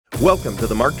Welcome to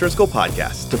the Mark Driscoll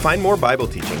Podcast. To find more Bible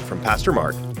teaching from Pastor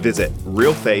Mark, visit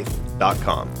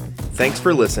realfaith.com. Thanks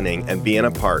for listening and being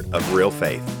a part of Real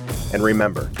Faith. And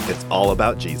remember, it's all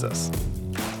about Jesus.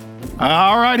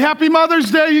 All right, happy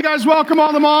Mother's Day. You guys welcome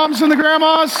all the moms and the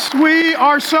grandmas. We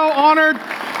are so honored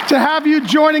to have you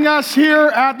joining us here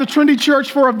at the Trinity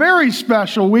Church for a very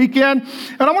special weekend.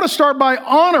 And I want to start by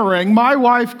honoring my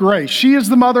wife, Grace. She is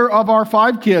the mother of our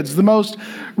 5 kids, the most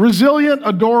resilient,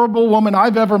 adorable woman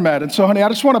I've ever met. And so, honey, I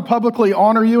just want to publicly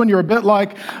honor you, and you're a bit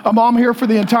like a mom here for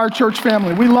the entire church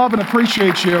family. We love and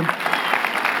appreciate you.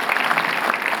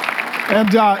 And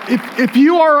if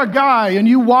you are a guy and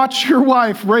you watch your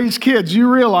wife raise kids, you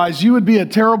realize you would be a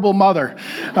terrible mother.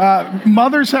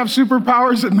 Mothers have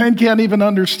superpowers that men can't even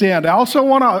understand. I also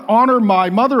want to honor my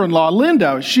mother-in-law,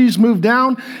 Linda. She's moved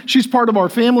down. She's part of our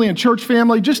family and church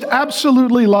family. Just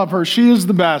absolutely love her. She is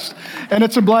the best. And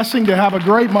it's a blessing to have a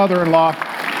great mother-in-law.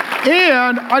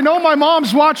 And I know my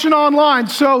mom's watching online,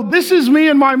 so this is me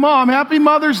and my mom. Happy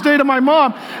Mother's Day to my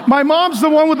mom. My mom's the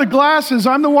one with the glasses.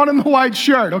 I'm the one in the white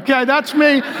shirt, okay? That's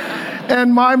me.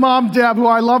 And my mom, Deb, who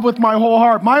I love with my whole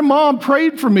heart. My mom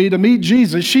prayed for me to meet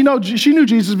Jesus. She knew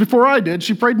Jesus before I did.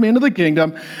 She prayed me into the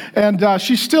kingdom. And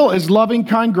she still is loving,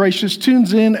 kind, gracious,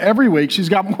 tunes in every week. She's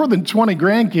got more than 20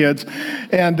 grandkids.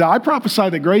 And I prophesy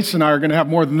that Grace and I are going to have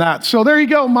more than that. So there you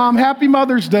go, Mom. Happy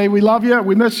Mother's Day. We love you.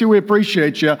 We miss you. We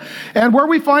appreciate you. And where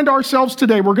we find ourselves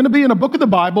today, we're going to be in a book of the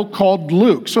Bible called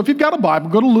Luke. So if you've got a Bible,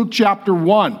 go to Luke chapter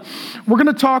 1. We're going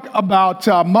to talk about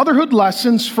motherhood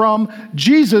lessons from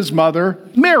Jesus' mother,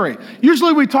 Mary.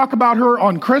 Usually we talk about her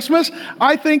on Christmas.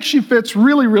 I think she fits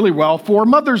really, really well for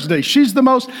Mother's Day. She's the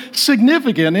most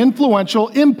significant, influential,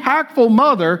 impactful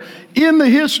mother in the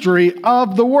history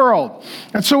of the world.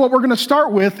 And so what we're going to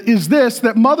start with is this,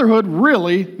 that motherhood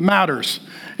really matters.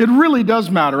 It really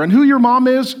does matter. And who your mom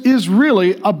is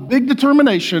really a big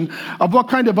determination of what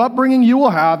kind of upbringing you will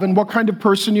have and what kind of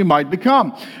person you might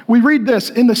become. We read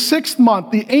this, in the 6th month,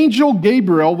 the angel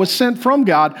Gabriel was sent from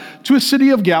God to a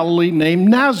city of Galilee named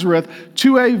Nazareth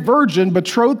to a virgin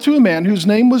betrothed to a man whose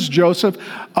name was Joseph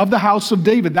of the house of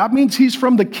David. That means he's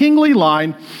from the kingly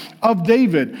line of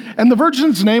David. And the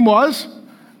virgin's name was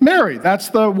Mary. That's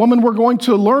the woman we're going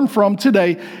to learn from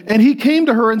today. And he came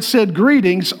to her and said,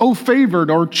 "Greetings, O favored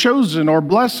or chosen or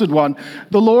blessed one.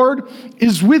 The Lord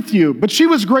is with you." But she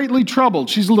was greatly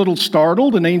troubled. She's a little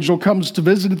startled. An angel comes to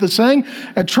visit at the saying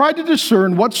and tried to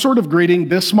discern what sort of greeting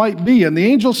this might be. And the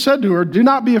angel said to her, "Do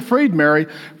not be afraid, Mary,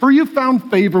 for you found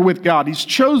favor with God. He's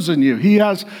chosen you. He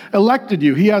has elected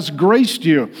you. He has graced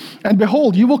you. And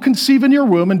behold, you will conceive in your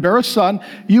womb and bear a son.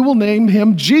 You will name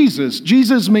him Jesus."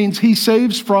 Jesus means he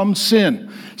saves from sin.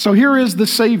 So here is the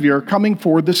Savior coming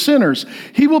for the sinners.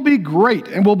 He will be great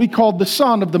and will be called the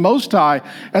Son of the Most High.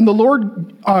 And the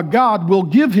Lord God will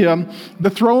give him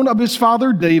the throne of his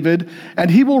father David,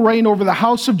 and he will reign over the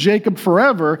house of Jacob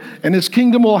forever, and his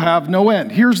kingdom will have no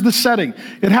end. Here's the setting.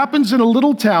 It happens in a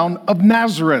little town of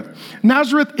Nazareth.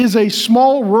 Nazareth is a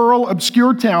small, rural,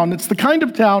 obscure town. It's the kind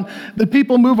of town that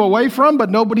people move away from, but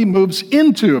nobody moves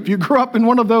into. If you grew up in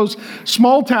one of those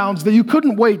small towns that you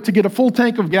couldn't wait to get a full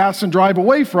tank of gas and drive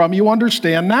away from, you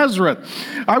understand Nazareth.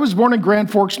 I was born in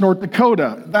Grand Forks, North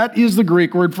Dakota. That is the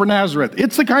Greek word for Nazareth.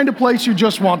 It's the kind of place you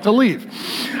just want to leave.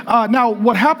 Now,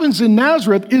 what happens in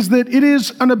Nazareth is that it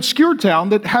is an obscure town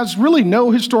that has really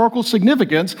no historical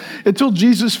significance until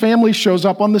Jesus' family shows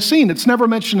up on the scene. It's never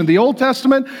mentioned in the Old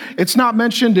Testament. It's not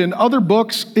mentioned in other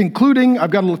books, including,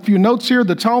 I've got a few notes here,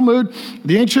 the Talmud,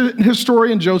 the ancient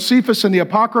historian Josephus, and the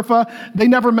Apocrypha. They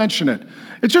never mention it.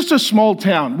 It's just a small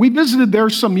town. We visited there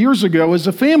some years ago as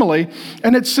a family,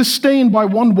 and it's sustained by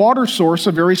one water source,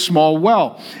 a very small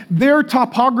well. Their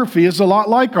topography is a lot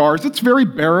like ours. It's very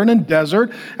barren and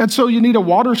desert, and so you need a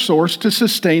water source to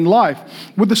sustain life.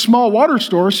 With a small water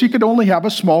source, you could only have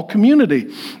a small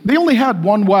community. They only had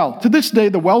one well. To this day,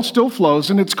 the well still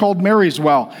flows, and it's called Mary's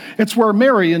Well. It's where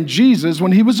Mary and Jesus,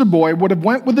 when he was a boy, would have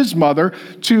went with his mother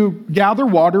to gather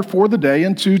water for the day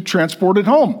and to transport it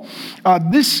home.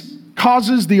 This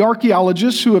causes the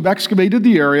archaeologists who have excavated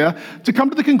the area to come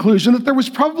to the conclusion that there was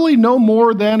probably no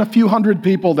more than a few hundred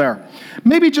people there,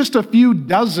 maybe just a few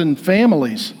dozen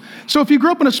families. So if you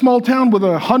grew up in a small town with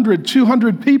 100,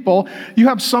 200 people, you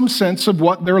have some sense of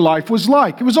what their life was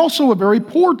like. It was also a very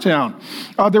poor town.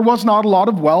 There was not a lot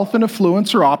of wealth and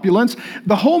affluence or opulence.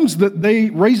 The homes that they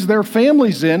raised their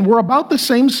families in were about the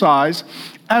same size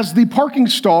as the parking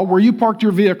stall where you parked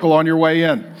your vehicle on your way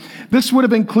in. This would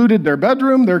have included their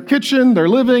bedroom, their kitchen, their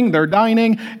living, their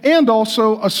dining, and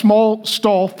also a small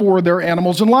stall for their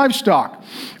animals and livestock.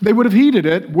 They would have heated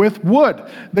it with wood.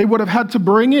 They would have had to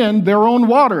bring in their own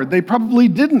water. They probably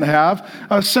didn't have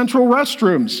central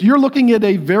restrooms. You're looking at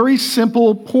a very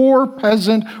simple, poor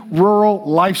peasant, rural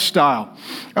lifestyle.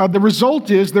 The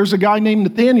result is there's a guy named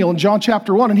Nathaniel in John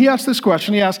chapter 1, and he asked this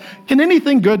question. He asked, can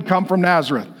anything good come from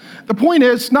Nazareth? The point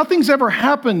is, nothing's ever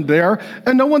happened there,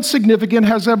 and no one significant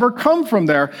has ever come from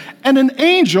there. And an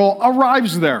angel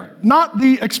arrives there, not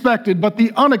the expected, but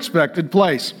the unexpected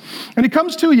place. And he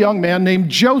comes to a young man named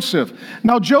Joseph.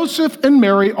 Now, Joseph and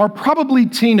Mary are probably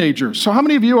teenagers. So how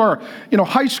many of you are,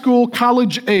 high school,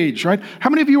 college age, right? How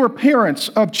many of you are parents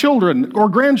of children or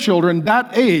grandchildren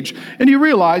that age, and you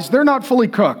realize they're not fully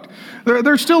cooked?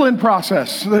 They're still in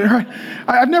process.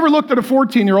 I've never looked at a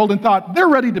 14-year-old and thought, they're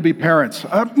ready to be parents.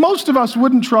 Most of us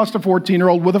wouldn't trust a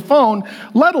 14-year-old with a phone,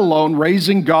 let alone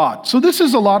raising God. So this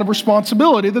is a lot of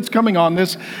responsibility that's coming on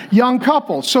this young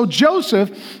couple. So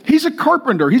Joseph, he's a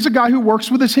carpenter. He's a guy who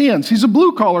works with his hands. He's a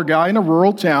blue-collar guy in a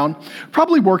rural town,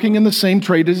 probably working in the same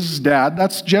trade as his dad.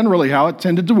 That's generally how it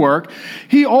tended to work.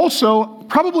 He also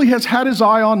probably has had his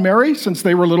eye on Mary since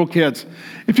they were little kids.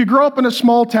 If you grow up in a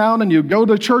small town and you go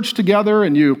to church together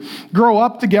and you grow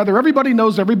up together, everybody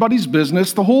knows everybody's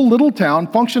business. The whole little town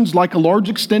functions like a large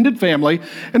extended family.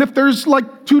 And if there's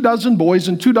like 24 boys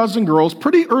and 24 girls,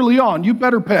 pretty early on, you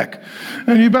better pick.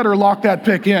 And you better lock that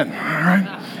pick in, all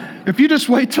right? If you just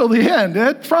wait till the end,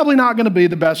 it's probably not going to be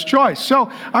the best choice.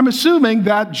 So I'm assuming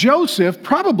that Joseph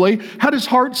probably had his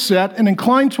heart set and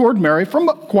inclined toward Mary from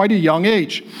quite a young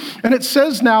age. And it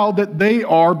says now that they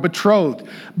are betrothed.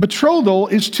 Betrothal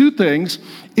is two things.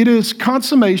 It is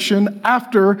consummation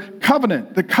after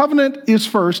covenant. The covenant is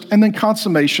first, and then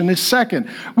consummation is second.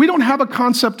 We don't have a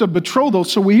concept of betrothal,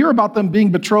 so we hear about them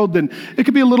being betrothed, and it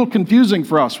could be a little confusing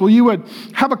for us. Well, you would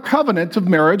have a covenant of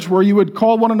marriage where you would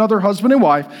call one another husband and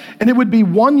wife, and it would be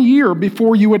 1 year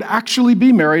before you would actually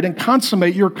be married and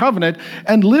consummate your covenant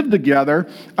and live together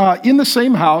in the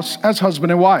same house as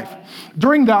husband and wife.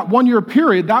 During that 1 year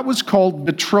period, that was called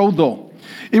betrothal.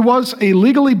 It was a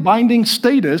legally binding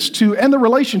status to end the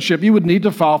relationship. You would need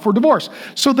to file for divorce.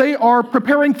 So they are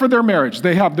preparing for their marriage.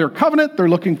 They have their covenant. They're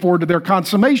looking forward to their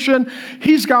consummation.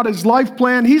 He's got his life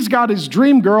plan. He's got his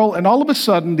dream girl. And all of a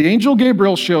sudden, the angel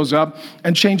Gabriel shows up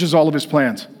and changes all of his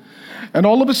plans. And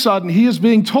all of a sudden, he is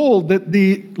being told that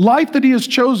the life that he has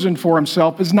chosen for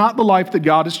himself is not the life that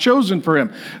God has chosen for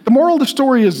him. The moral of the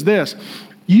story is this: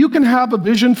 you can have a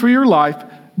vision for your life,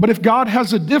 but if God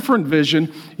has a different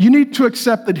vision, you need to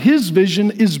accept that his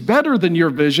vision is better than your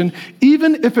vision,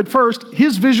 even if at first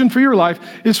his vision for your life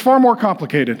is far more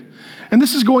complicated. And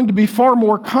this is going to be far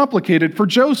more complicated for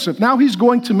Joseph. Now he's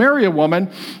going to marry a woman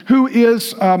who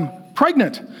is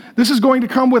pregnant. This is going to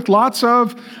come with lots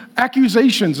of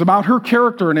accusations about her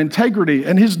character and integrity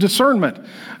and his discernment.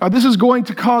 This is going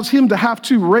to cause him to have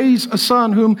to raise a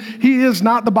son whom he is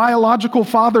not the biological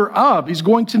father of. He's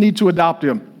going to need to adopt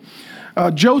him.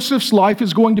 Joseph's life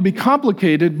is going to be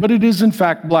complicated, but it is in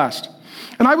fact blessed.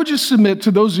 And I would just submit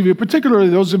to those of you, particularly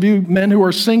those of you men who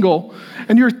are single,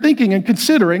 and you're thinking and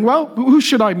considering, well, who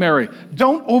should I marry?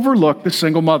 Don't overlook the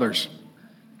single mothers.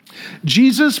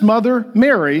 Jesus' mother,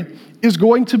 Mary, is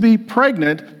going to be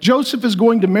pregnant. Joseph is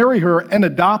going to marry her and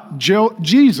adopt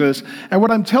Jesus. And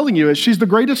what I'm telling you is she's the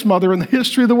greatest mother in the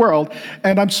history of the world.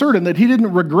 And I'm certain that he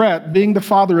didn't regret being the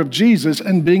father of Jesus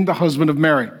and being the husband of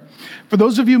Mary. For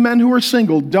those of you men who are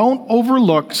single, don't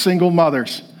overlook single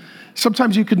mothers.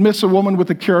 Sometimes you could miss a woman with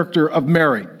the character of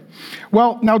Mary.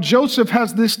 Well, now Joseph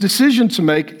has this decision to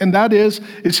make, and that is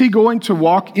he going to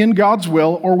walk in God's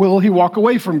will, or will he walk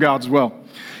away from God's will?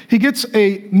 He gets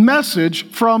a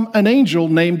message from an angel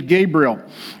named Gabriel.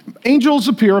 Angels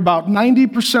appear about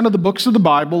 90% of the books of the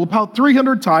Bible. About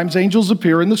 300 times angels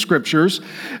appear in the scriptures.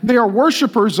 They are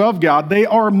worshipers of God. They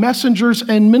are messengers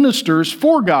and ministers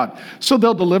for God. So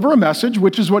they'll deliver a message,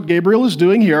 which is what Gabriel is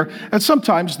doing here, and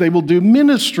sometimes they will do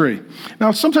ministry.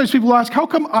 Now, sometimes people ask, how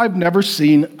come I've never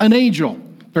seen an angel?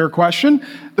 Fair question.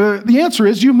 The answer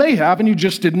is you may have, and you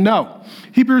just didn't know.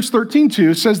 Hebrews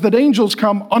 13:2 says that angels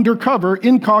come undercover,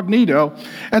 incognito,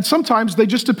 and sometimes they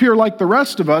just appear like the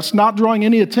rest of us, not drawing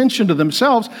any attention to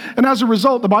themselves. And as a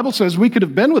result, the Bible says we could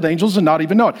have been with angels and not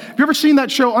even know it. Have you ever seen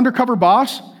that show, Undercover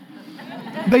Boss?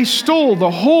 They stole the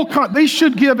whole, they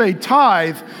should give a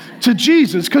tithe to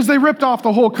Jesus because they ripped off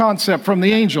the whole concept from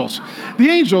the angels. The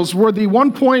angels were the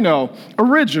 1.0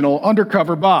 original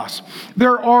undercover boss.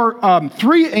 There are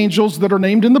 3 angels that are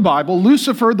named in the Bible.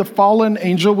 Lucifer, the fallen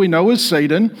angel we know is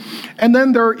Satan. And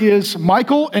then there is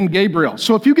Michael and Gabriel.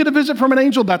 So if you get a visit from an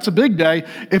angel, that's a big day.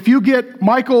 If you get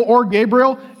Michael or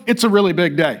Gabriel, it's a really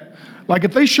big day. Like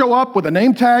if they show up with a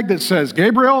name tag that says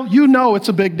Gabriel, you know it's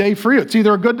a big day for you. It's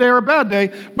either a good day or a bad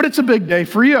day, but it's a big day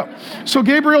for you. So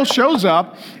Gabriel shows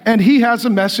up and he has a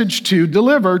message to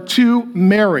deliver to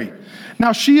Mary.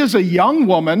 Now she is a young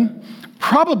woman.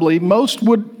 Probably most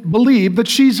would believe that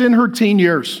she's in her teen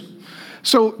years.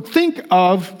 So think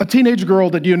of a teenage girl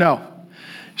that you know.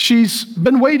 She's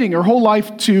been waiting her whole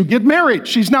life to get married.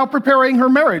 She's now preparing her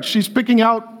marriage. She's picking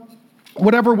out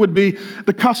whatever would be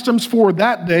the customs for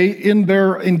that day in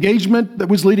their engagement that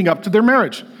was leading up to their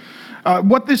marriage.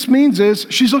 What this means is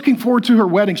she's looking forward to her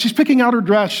wedding. She's picking out her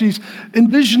dress. She's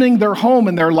envisioning their home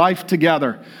and their life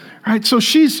together. Right? So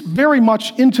she's very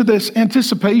much into this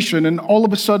anticipation, and all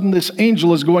of a sudden this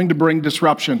angel is going to bring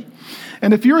disruption.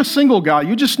 And if you're a single guy,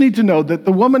 you just need to know that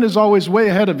the woman is always way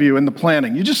ahead of you in the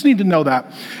planning. You just need to know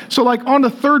that. So like on the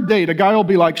third date, a guy will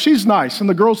be like, she's nice. And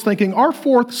the girl's thinking, our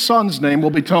fourth son's name will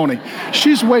be Tony.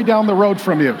 She's way down the road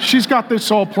from you. She's got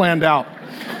this all planned out.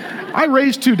 I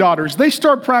raised 2 daughters. They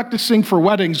start practicing for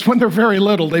weddings when they're very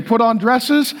little. They put on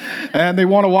dresses and they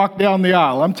want to walk down the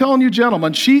aisle. I'm telling you,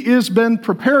 gentlemen, she has been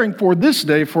preparing for this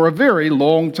day for a very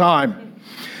long time.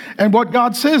 And what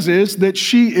God says is that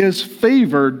she is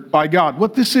favored by God.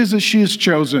 What this is she is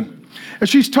chosen. And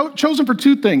she's chosen for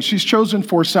 2 things. She's chosen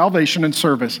for salvation and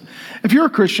service. If you're a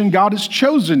Christian, God has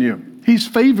chosen you. He's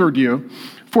favored you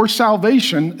for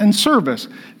salvation and service,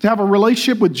 to have a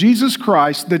relationship with Jesus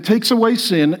Christ that takes away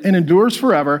sin and endures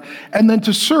forever, and then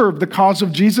to serve the cause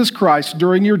of Jesus Christ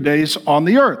during your days on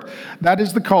the earth. That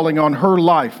is the calling on her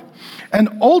life. And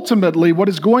ultimately, what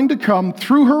is going to come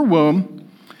through her womb,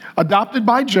 adopted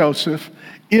by Joseph,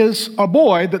 is a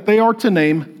boy that they are to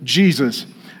name Jesus.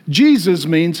 Jesus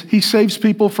means he saves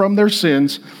people from their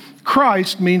sins.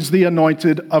 Christ means the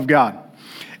anointed of God.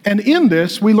 And in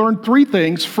this, we learn 3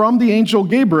 things from the angel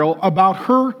Gabriel about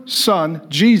her son,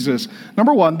 Jesus.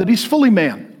 Number 1, that he's fully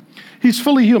man. He's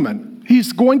fully human.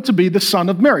 He's going to be the son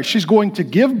of Mary. She's going to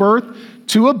give birth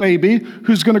to a baby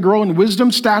who's going to grow in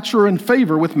wisdom, stature, and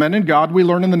favor with men and God, we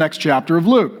learn in the next chapter of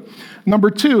Luke. Number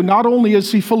 2, not only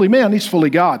is he fully man, he's fully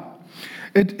God.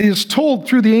 It is told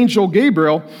through the angel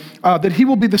Gabriel that he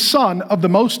will be the son of the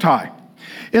Most High.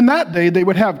 In that day, they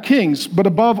would have kings, but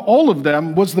above all of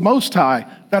them was the Most High.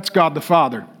 That's God the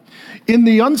Father. In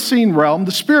the unseen realm,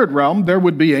 the spirit realm, there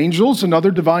would be angels and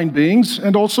other divine beings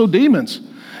and also demons.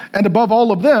 And above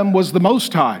all of them was the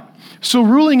Most High. So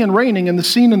ruling and reigning in the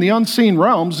seen and the unseen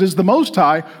realms is the Most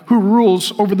High who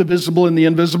rules over the visible and the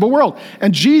invisible world.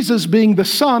 And Jesus being the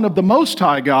Son of the Most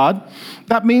High God,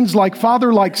 that means like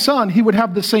Father, like Son, he would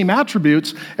have the same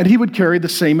attributes and he would carry the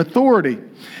same authority.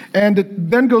 And it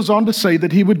then goes on to say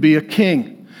that he would be a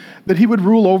king, that he would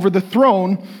rule over the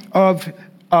throne of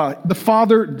the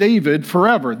father David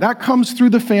forever. That comes through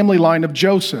the family line of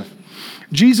Joseph.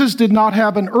 Jesus did not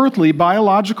have an earthly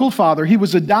biological father. He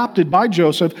was adopted by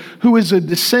Joseph, who is a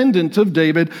descendant of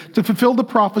David, to fulfill the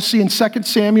prophecy in 2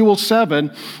 Samuel 7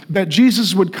 that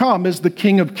Jesus would come as the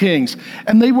King of Kings.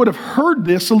 And they would have heard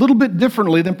this a little bit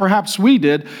differently than perhaps we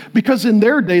did, because in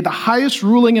their day, the highest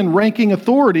ruling and ranking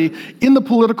authority in the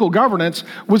political governance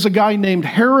was a guy named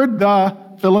Herod the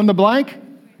fill in the blank,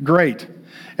 great.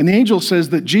 And the angel says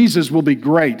that Jesus will be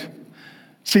great.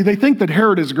 See, they think that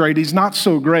Herod is great. He's not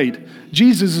so great.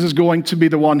 Jesus is going to be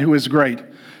the one who is great.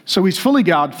 So he's fully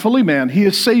God, fully man. He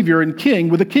is Savior and King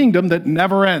with a kingdom that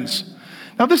never ends.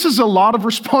 Now, this is a lot of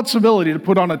responsibility to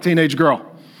put on a teenage girl.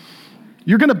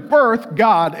 You're going to birth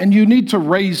God, and you need to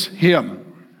raise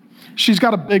him. She's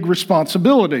got a big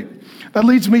responsibility. That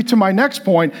leads me to my next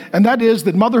point, and that is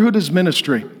that motherhood is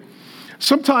ministry.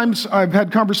 Sometimes I've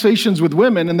had conversations with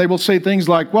women and they will say things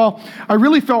like, well, I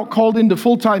really felt called into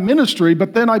full-time ministry,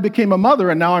 but then I became a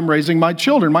mother and now I'm raising my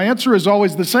children. My answer is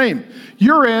always the same.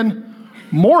 You're in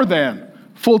more than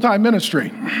full-time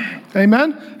ministry.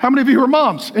 Amen? How many of you are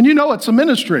moms? And you know it's a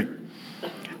ministry.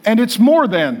 And it's more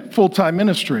than full-time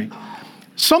ministry.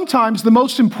 Sometimes the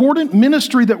most important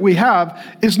ministry that we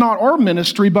have is not our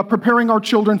ministry, but preparing our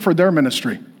children for their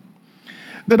ministry.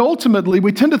 That ultimately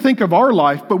we tend to think of our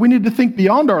life, but we need to think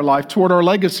beyond our life toward our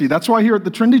legacy. That's why here at the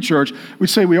Trinity Church, we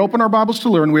say we open our Bibles to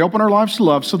learn, we open our lives to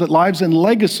love, so that lives and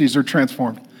legacies are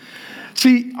transformed.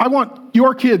 See, I want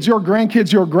your kids, your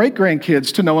grandkids, your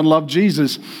great-grandkids to know and love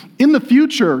Jesus. In the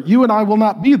future, you and I will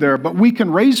not be there, but we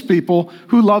can raise people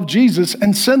who love Jesus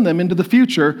and send them into the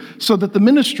future so that the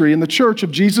ministry in the church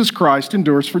of Jesus Christ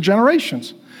endures for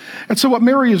generations. And so what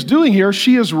Mary is doing here,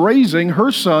 she is raising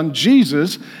her son,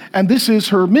 Jesus, and this is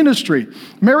her ministry.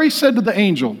 Mary said to the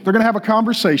angel, they're going to have a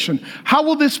conversation, how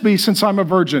will this be since I'm a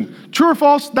virgin? True or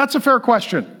false? That's a fair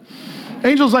question.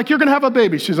 Angel's like, you're going to have a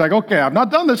baby. She's like, okay, I've not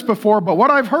done this before, but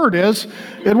what I've heard is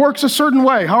it works a certain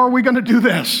way. How are we going to do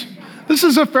this? this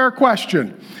is a fair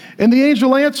question. And the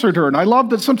angel answered her. And I love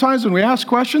that sometimes when we ask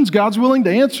questions, God's willing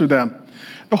to answer them.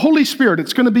 The Holy Spirit,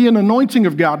 it's going to be an anointing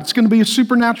of God. It's going to be a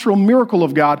supernatural miracle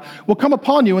of God will come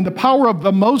upon you, and the power of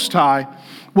the Most High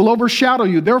will overshadow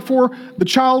you. Therefore, the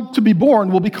child to be born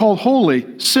will be called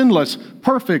holy, sinless,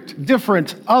 perfect,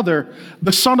 different, other,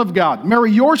 the Son of God.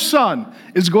 Mary, your son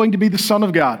is going to be the Son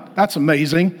of God. That's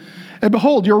amazing. And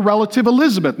behold, your relative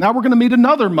Elizabeth. Now we're going to meet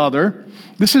another mother.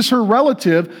 This is her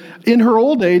relative. In her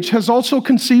old age, has also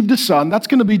conceived a son. That's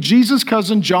going to be Jesus'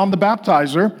 cousin, John the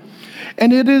Baptizer.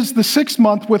 And it is the 6th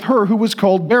month with her who was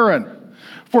called barren.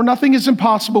 For nothing is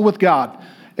impossible with God.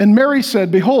 And Mary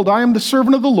said, behold, I am the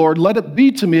servant of the Lord. Let it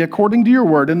be to me according to your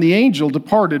word. And the angel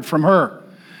departed from her.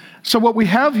 So what we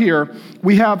have here,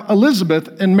 we have Elizabeth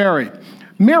and Mary.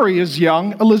 Mary is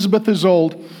young. Elizabeth is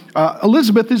old.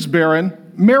 Elizabeth is barren.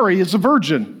 Mary is a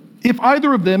virgin. If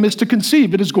either of them is to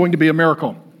conceive, it is going to be a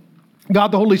miracle.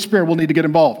 God, the Holy Spirit, will need to get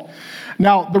involved.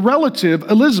 Now, the relative,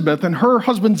 Elizabeth, and her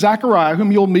husband, Zechariah,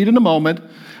 whom you'll meet in a moment,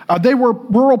 they were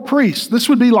rural priests. This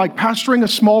would be like pastoring a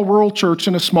small rural church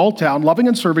in a small town, loving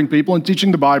and serving people and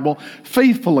teaching the Bible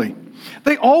faithfully.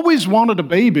 They always wanted a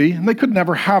baby, and they could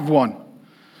never have one.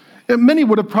 And many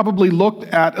would have probably looked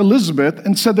at Elizabeth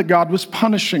and said that God was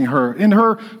punishing her. In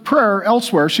her prayer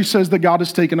elsewhere, she says that God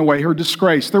has taken away her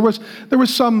disgrace. There was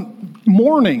some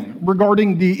mourning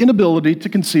regarding the inability to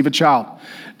conceive a child.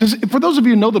 For those of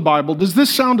you who know the Bible, does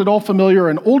this sound at all familiar?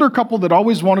 An older couple that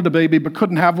always wanted a baby but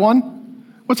couldn't have one?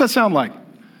 What's that sound like?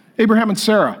 Abraham and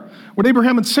Sarah. What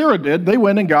Abraham and Sarah did, they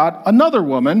went and got another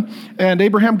woman, and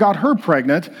Abraham got her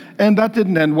pregnant, and that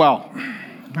didn't end well.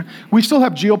 We still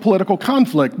have geopolitical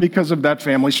conflict because of that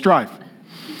family strife.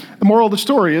 The moral of the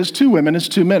story is 2 women is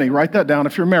too many. Write that down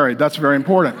if you're married. That's very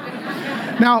important.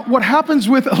 Now, what happens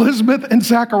with Elizabeth and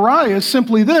Zechariah is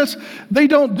simply this. They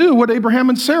don't do what Abraham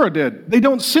and Sarah did. They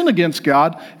don't sin against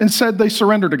God. Instead, they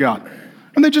surrender to God.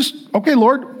 And they just, okay,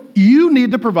 Lord, you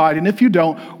need to provide, and if you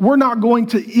don't, we're not going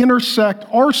to intersect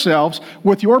ourselves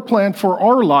with your plan for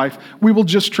our life. We will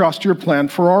just trust your plan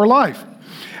for our life.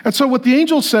 And so what the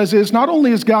angel says is, not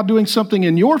only is God doing something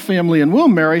in your family and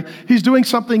womb, Mary, he's doing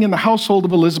something in the household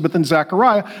of Elizabeth and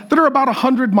Zechariah that are about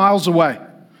 100 miles away.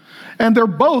 And they're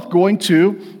both going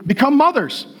to become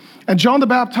mothers. And John the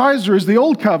Baptizer is the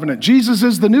old covenant. Jesus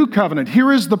is the new covenant.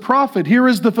 Here is the prophet. Here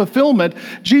is the fulfillment.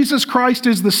 Jesus Christ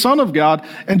is the Son of God.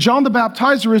 And John the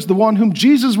Baptizer is the one whom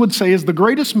Jesus would say is the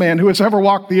greatest man who has ever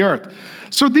walked the earth.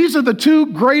 So these are the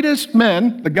 2 greatest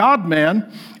men, the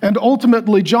God-man, and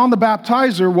ultimately John the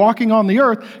Baptizer walking on the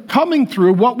earth, coming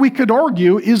through what we could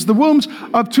argue is the wombs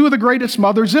of 2 of the greatest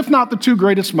mothers, if not the 2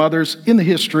 greatest mothers in the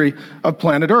history of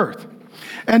planet Earth.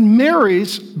 And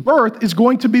Mary's birth is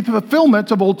going to be the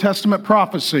fulfillment of Old Testament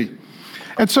prophecy.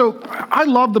 And so I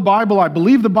love the Bible. I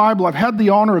believe the Bible. I've had the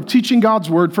honor of teaching God's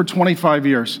word for 25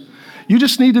 years. You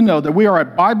just need to know that we are a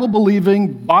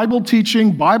Bible-believing,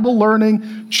 Bible-teaching,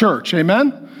 Bible-learning church.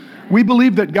 Amen? We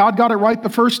believe that God got it right the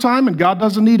first time, and God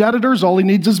doesn't need editors. All he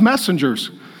needs is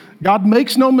messengers. God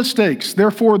makes no mistakes.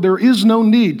 Therefore, there is no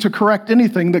need to correct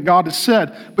anything that God has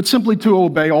said, but simply to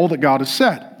obey all that God has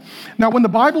said. Now, when the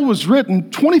Bible was written,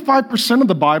 25% of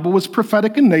the Bible was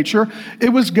prophetic in nature. It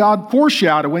was God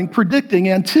foreshadowing, predicting,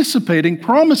 anticipating,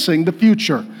 promising the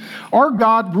future. Our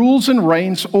God rules and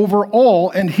reigns over all,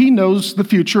 and he knows the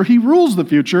future. He rules the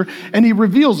future, and he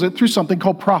reveals it through something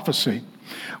called prophecy.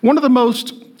 One of the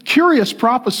most curious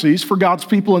prophecies for God's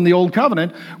people in the Old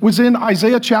Covenant was in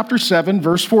Isaiah chapter 7,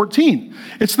 verse 14.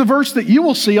 It's the verse that you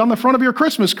will see on the front of your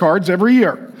Christmas cards every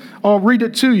year. I'll read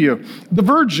it to you. The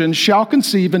virgin shall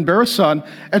conceive and bear a son,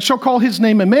 and shall call his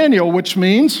name Emmanuel, which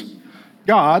means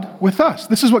God with us.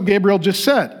 This is what Gabriel just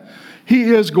said. He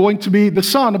is going to be the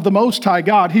Son of the Most High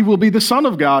God. He will be the Son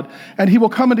of God, and he will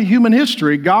come into human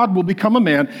history. God will become a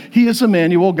man. He is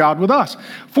Emmanuel, God with us.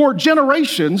 For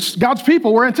generations, God's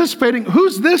people were anticipating,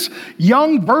 who's this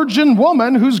young virgin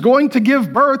woman who's going to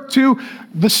give birth to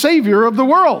the Savior of the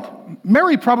world?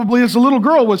 Mary probably as a little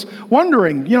girl was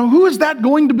wondering, who is that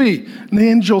going to be? And the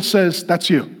angel says, that's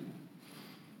you.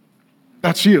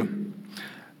 That's you.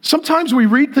 Sometimes we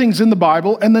read things in the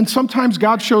Bible, and then sometimes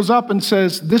God shows up and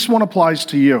says, this one applies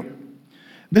to you.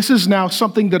 This is now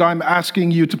something that I'm asking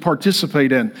you to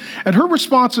participate in. And her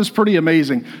response is pretty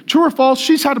amazing. True or false,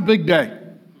 she's had a big day.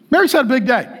 Mary's had a big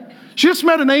day. She just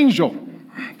met an angel.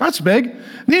 That's big.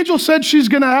 The angel said she's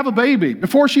going to have a baby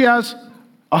before she has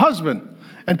a husband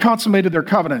and consummated their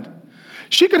covenant.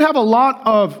 She could have a lot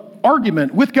of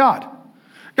argument with God.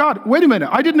 God, wait a minute.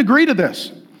 I didn't agree to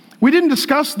this. We didn't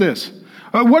discuss this.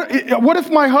 What if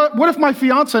my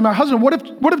fiance, my husband,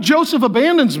 what if Joseph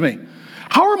abandons me?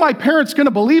 How are my parents going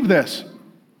to believe this?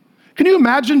 Can you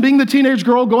imagine being the teenage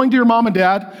girl going to your mom and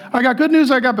dad? I got good news,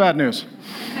 I got bad news.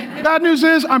 Bad news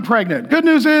is I'm pregnant. Good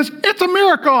news is it's a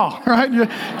miracle, right?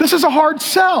 This is a hard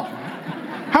sell.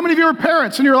 How many of you are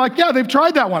parents and you're like, yeah, they've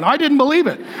tried that one. I didn't believe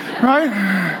it,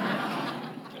 right?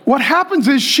 What happens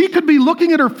is she could be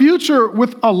looking at her future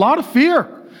with a lot of fear,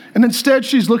 and instead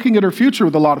she's looking at her future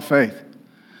with a lot of faith.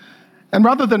 And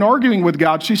rather than arguing with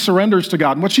God, she surrenders to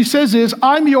God. And what she says is,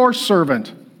 I'm your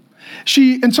servant.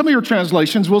 She, in some of your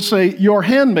translations, will say, your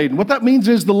handmaiden. What that means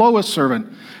is the lowest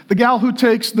servant, the gal who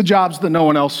takes the jobs that no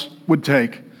one else would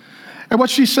take. And what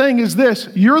she's saying is this,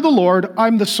 you're the Lord,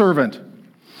 I'm the servant.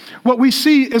 What we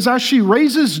see is as she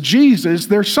raises Jesus,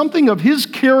 there's something of his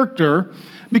character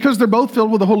because they're both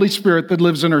filled with the Holy Spirit that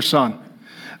lives in her son.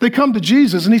 They come to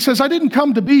Jesus and he says, I didn't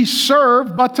come to be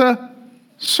served, but to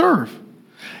serve.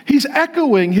 He's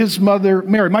echoing his mother,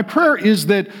 Mary. My prayer is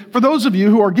that for those of you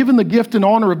who are given the gift and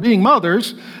honor of being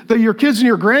mothers, that your kids and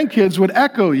your grandkids would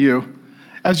echo you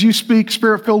as you speak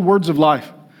spirit-filled words of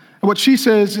life. And what she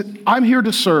says, I'm here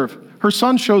to serve. Her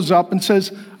son shows up and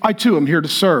says, I too am here to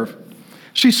serve.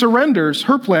 She surrenders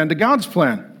her plan to God's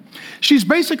plan. She's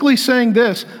basically saying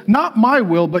this, not my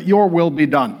will, but your will be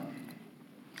done.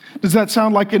 Does that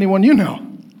sound like anyone you know?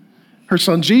 Her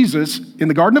son Jesus, in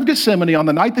the Garden of Gethsemane, on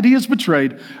the night that he is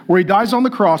betrayed, where he dies on the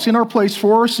cross in our place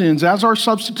for our sins as our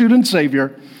substitute and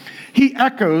Savior, he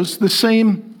echoes the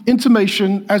same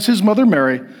intimation as his mother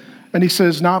Mary, and he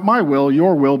says, not my will,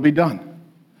 your will be done.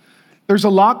 There's a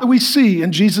lot that we see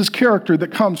in Jesus' character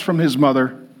that comes from his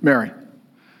mother Mary.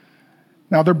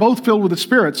 Now, they're both filled with the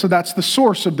Spirit, so that's the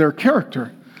source of their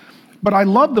character. But I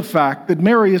love the fact that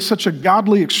Mary is such a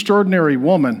godly, extraordinary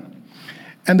woman,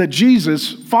 and that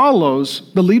Jesus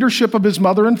follows the leadership of his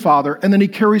mother and father, and then he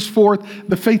carries forth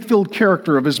the faith-filled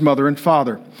character of his mother and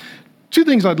father. Two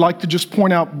things I'd like to just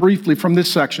point out briefly from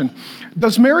this section.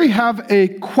 Does Mary have a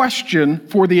question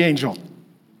for the angel?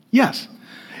 Yes.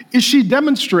 Is she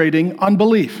demonstrating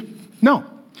unbelief? No.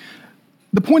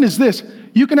 The point is this,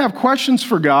 you can have questions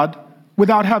for God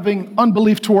without having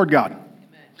unbelief toward God.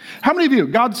 How many of you,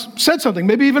 God's said something,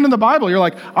 maybe even in the Bible, you're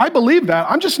like, I believe that,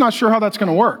 I'm just not sure how that's going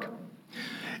to work.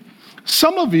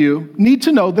 Some of you need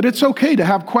to know that it's okay to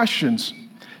have questions.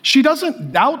 She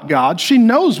doesn't doubt God. She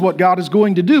knows what God is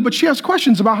going to do, but she has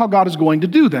questions about how God is going to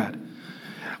do that.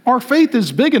 Our faith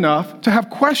is big enough to have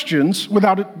questions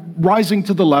without it rising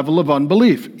to the level of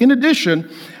unbelief. In addition,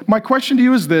 my question to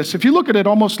you is this. If you look at it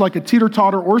almost like a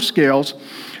teeter-totter or scales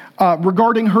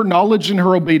regarding her knowledge and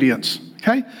her obedience,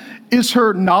 okay? Is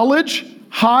her knowledge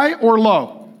high or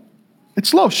low?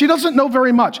 It's low. She doesn't know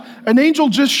very much. An angel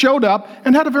just showed up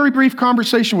and had a very brief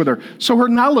conversation with her. So her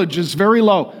knowledge is very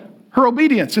low. Her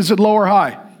obedience, is it low or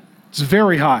high? It's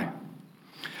very high.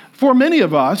 For many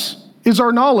of us, is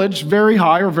our knowledge very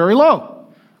high or very low?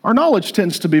 Our knowledge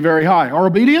tends to be very high. Our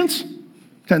obedience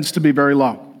tends to be very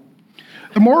low.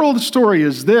 The moral of the story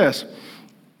is this.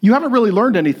 You haven't really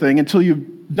learned anything until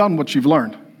you've done what you've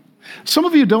learned. Some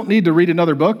of you don't need to read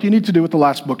another book. You need to do what the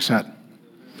last book said.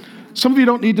 Some of you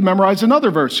don't need to memorize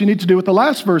another verse. You need to do what the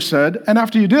last verse said, and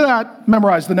after you do that,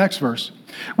 memorize the next verse.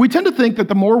 We tend to think that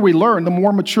the more we learn, the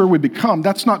more mature we become.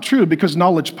 That's not true because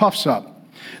knowledge puffs up.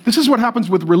 This is what happens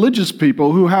with religious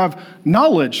people who have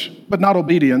knowledge, but not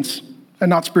obedience, and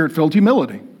not spirit-filled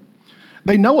humility.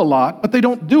 They know a lot, but they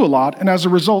don't do a lot, and as a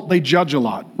result, they judge a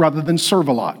lot rather than serve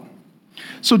a lot.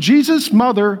 So Jesus'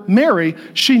 mother, Mary,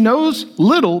 she knows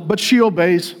little, but she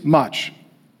obeys much.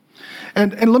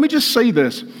 And let me just say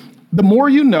this. The more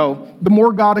you know, the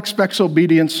more God expects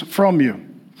obedience from you.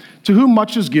 To whom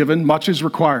much is given, much is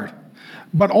required.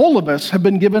 But all of us have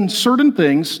been given certain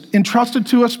things entrusted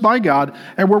to us by God,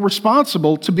 and we're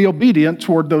responsible to be obedient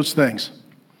toward those things.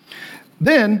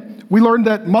 Then we learned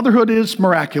that motherhood is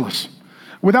miraculous.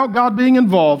 Without God being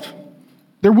involved,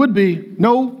 there would be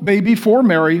no baby for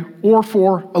Mary or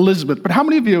for Elizabeth. But how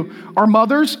many of you are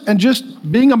mothers, and just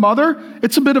being a mother,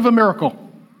 it's a bit of a miracle?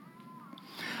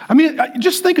 I mean,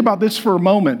 just think about this for a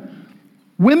moment.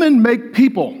 Women make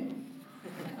people.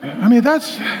 I mean,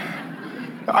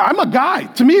 I'm a guy.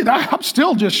 To me, I'm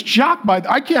still just shocked by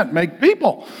that. I can't make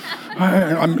people.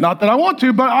 I'm not that I want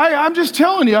to, but I'm just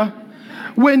telling you,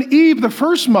 when Eve, the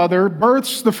first mother,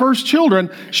 births the first children,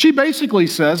 she basically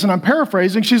says, and I'm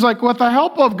paraphrasing, she's like, with the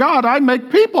help of God, I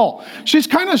make people. She's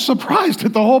kind of surprised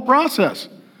at the whole process.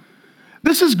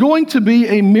 This is going to be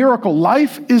a miracle.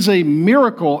 Life is a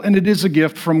miracle, and it is a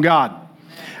gift from God.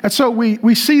 And so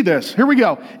we see this. Here we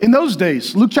go. In those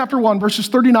days, Luke chapter 1, verses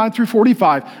 39 through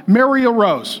 45, Mary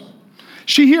arose.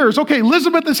 She hears, okay,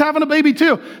 Elizabeth is having a baby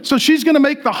too. So she's going to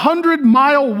make the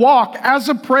 100-mile walk as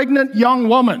a pregnant young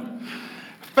woman.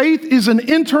 faith is an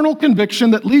internal conviction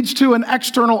that leads to an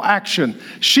external action.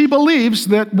 She believes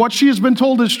that what she has been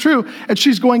told is true, and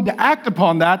she's going to act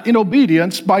upon that in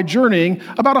obedience by journeying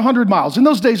about 100 miles. In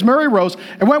those days, Mary rose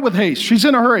and went with haste. She's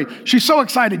in a hurry. She's so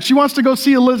excited. She wants to go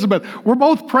see Elizabeth. We're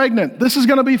both pregnant. This is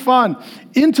going to be fun.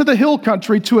 Into the hill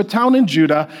country to a town in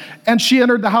Judah, and she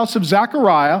entered the house of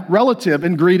Zechariah, relative,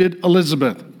 and greeted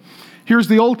Elizabeth. Here's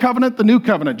the old covenant, the new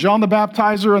covenant, John the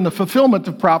Baptizer, and the fulfillment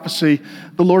of prophecy,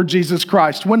 the Lord Jesus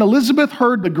Christ. When Elizabeth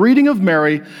heard the greeting of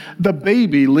Mary, the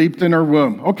baby leaped in her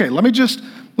womb. Okay, let me just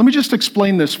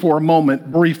explain this for a moment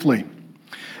briefly.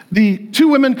 The two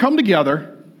women come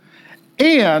together,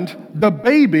 and the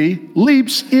baby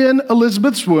leaps in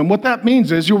Elizabeth's womb. What that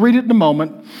means is, you'll read it in a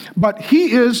moment, but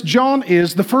John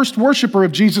is the first worshiper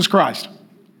of Jesus Christ.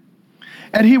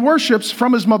 And he worships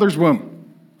from his mother's womb.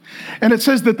 And it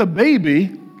says that the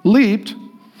baby leaped,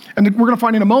 and we're going to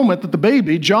find in a moment that the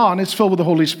baby, John, is filled with the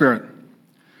Holy Spirit.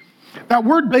 That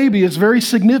word baby is very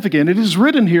significant. It is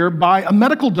written here by a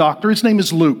medical doctor. His name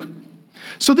is Luke.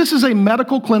 So this is a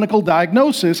medical clinical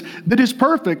diagnosis that is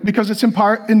perfect because it's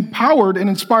empowered and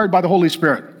inspired by the Holy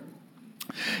Spirit.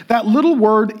 That little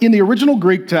word in the original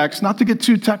Greek text, not to get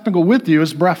too technical with you,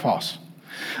 is brephos.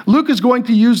 Luke is going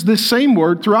to use this same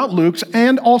word throughout Luke's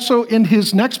and also in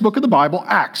his next book of the Bible,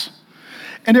 Acts.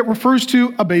 And it refers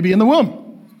to a baby in the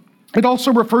womb. It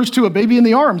also refers to a baby in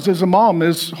the arms as a mom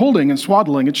is holding and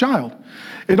swaddling a child.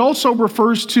 It also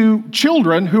refers to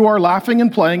children who are laughing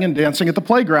and playing and dancing at the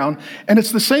playground. And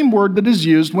it's the same word that is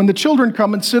used when the children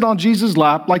come and sit on Jesus'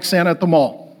 lap like Santa at the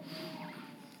mall.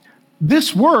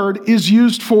 This word is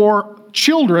used for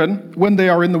children when they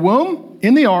are in the womb,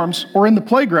 in the arms, or in the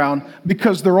playground,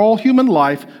 because they're all human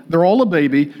life, they're all a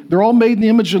baby, they're all made in the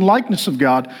image and likeness of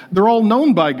God, they're all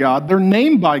known by God, they're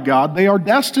named by God, they are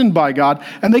destined by God,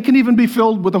 and they can even be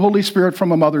filled with the Holy Spirit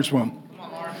from a mother's womb.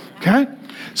 Okay?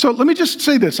 So let me just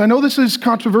say this. I know this is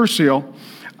controversial,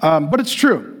 but it's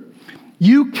true.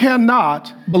 You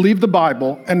cannot believe the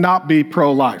Bible and not be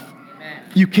pro-life.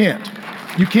 You can't.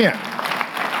 You can't.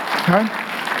 Okay?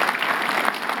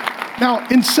 Now,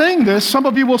 in saying this, some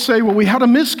of you will say, well, we had a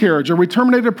miscarriage, or we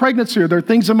terminated a pregnancy, or there are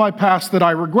things in my past that I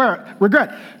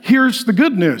regret. Here's the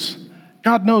good news.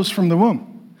 God knows from the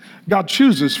womb. God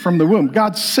chooses from the womb.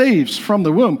 God saves from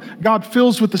the womb. God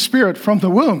fills with the Spirit from the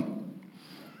womb.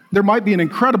 There might be an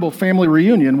incredible family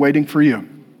reunion waiting for you.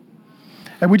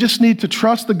 And we just need to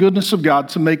trust the goodness of God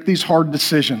to make these hard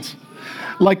decisions.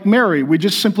 Like Mary, we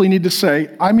just simply need to say,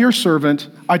 I'm your servant.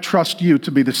 I trust you to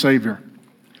be the Savior.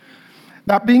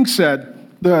 That being said,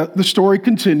 the story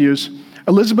continues.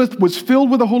 Elizabeth was filled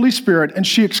with the Holy Spirit, and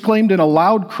she exclaimed in a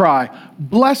loud cry,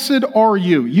 "Blessed are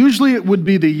you." Usually it would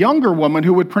be the younger woman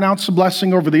who would pronounce the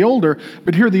blessing over the older,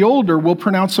 but here the older will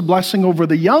pronounce the blessing over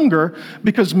the younger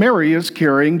because Mary is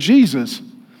carrying Jesus.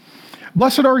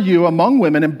 "Blessed are you among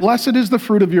women, and blessed is the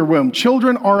fruit of your womb."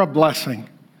 Children are a blessing.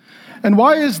 And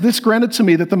why is this granted to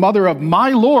me that the mother of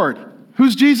my Lord,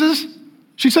 who's Jesus?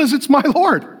 She says, it's my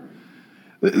Lord.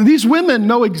 These women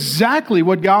know exactly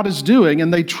what God is doing,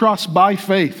 and they trust by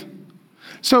faith.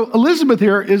 So Elizabeth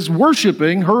here is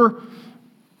worshiping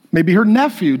maybe her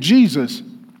nephew, Jesus.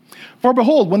 "For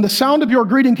behold, when the sound of your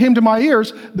greeting came to my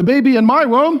ears, the baby in my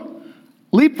womb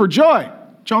leaped for joy."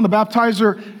 John the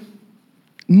Baptizer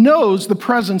knows the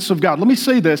presence of God. Let me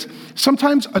say this.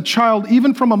 Sometimes a child,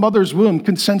 even from a mother's womb,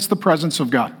 can sense the presence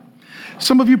of God.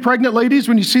 Some of you pregnant ladies,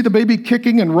 when you see the baby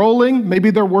kicking and rolling,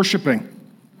 maybe they're worshiping.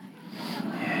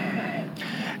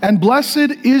 "And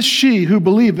blessed is she who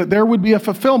believed that there would be a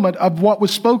fulfillment of what was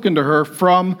spoken to her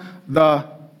from the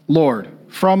Lord."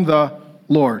 From the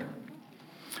Lord.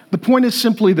 The point is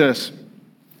simply this.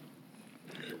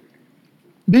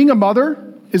 Being a mother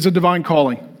is a divine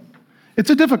calling. It's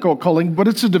a difficult calling, but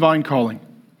it's a divine calling.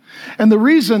 And the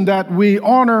reason that we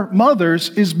honor mothers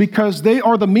is because they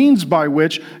are the means by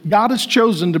which God has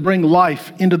chosen to bring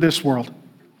life into this world.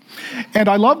 And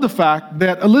I love the fact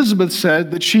that Elizabeth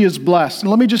said that she is blessed. And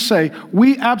let me just say,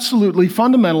 we absolutely,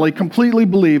 fundamentally, completely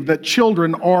believe that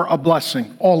children are a blessing,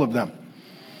 all of them.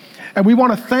 And we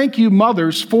want to thank you,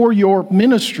 mothers, for your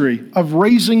ministry of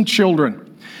raising children.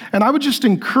 And I would just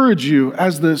encourage you,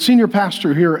 as the senior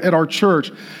pastor here at our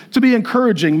church, to be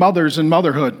encouraging mothers in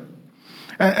motherhood.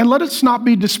 And let us not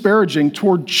be disparaging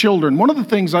toward children. One of the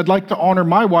things I'd like to honor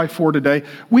my wife for today,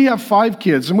 we have 5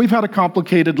 kids, and we've had a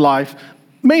complicated life.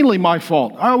 Mainly my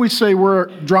fault. I always say we're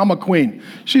a drama queen.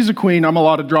 She's a queen, I'm a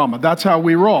lot of drama. That's how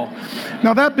we roll.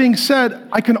 Now that being said,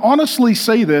 I can honestly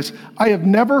say this. I have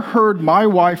never heard my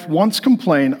wife once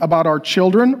complain about our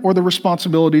children or the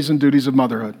responsibilities and duties of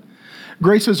motherhood.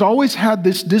 Grace has always had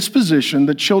this disposition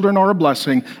that children are a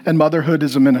blessing and motherhood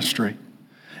is a ministry.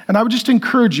 And I would just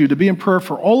encourage you to be in prayer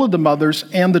for all of the mothers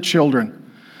and the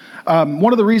children.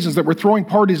 One of the reasons that we're throwing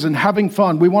parties and having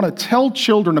fun, we want to tell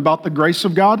children about the grace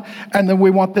of God, and then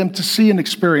we want them to see and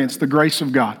experience the grace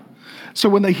of God. So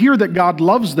when they hear that God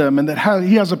loves them and that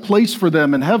He has a place for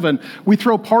them in heaven, we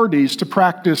throw parties to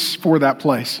practice for that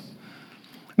place.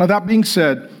 Now, that being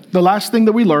said, the last thing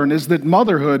that we learn is that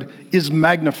motherhood is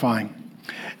magnifying.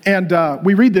 And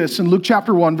we read this in Luke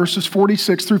chapter 1, verses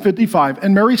 46 through 55.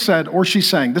 And Mary said, or she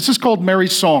sang, this is called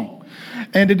Mary's song.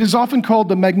 And it is often called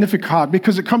the Magnificat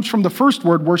because it comes from the first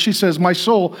word where she says, my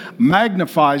soul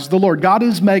magnifies the Lord. God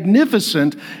is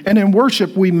magnificent, and in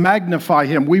worship we magnify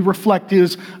Him. We reflect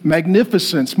His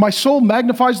magnificence. My soul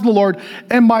magnifies the Lord,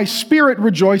 and my spirit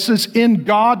rejoices in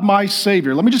God my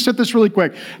Savior. Let me just hit this really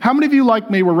quick. How many of you,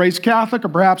 like me, were raised Catholic or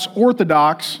perhaps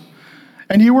Orthodox,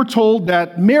 and you were told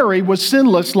that Mary was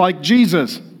sinless like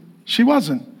Jesus? She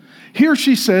wasn't. Here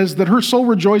she says that her soul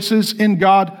rejoices in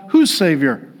God, whose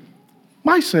Savior?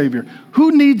 My Savior.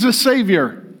 Who needs a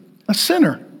Savior? A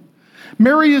sinner.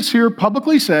 Mary is here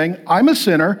publicly saying, I'm a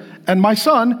sinner and my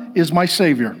Son is my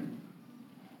Savior.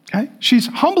 Okay? She's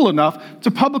humble enough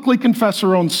to publicly confess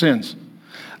her own sins.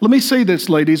 Let me say this,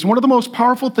 ladies. One of the most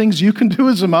powerful things you can do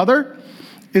as a mother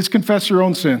is confess your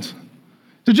own sins.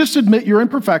 To just admit your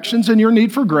imperfections and your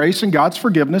need for grace and God's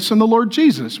forgiveness in the Lord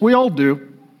Jesus. We all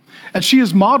do. And she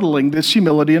is modeling this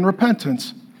humility and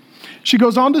repentance. She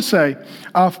goes on to say,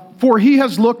 for He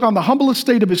has looked on the humble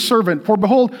estate of His servant. For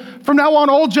behold, from now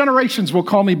on all generations will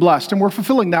call me blessed. And we're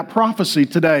fulfilling that prophecy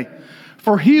today.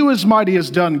 For He who is mighty has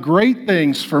done great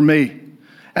things for me,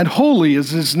 and holy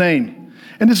is His name.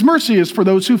 And His mercy is for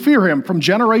those who fear Him from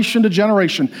generation to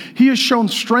generation. He has shown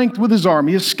strength with His arm.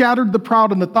 He has scattered the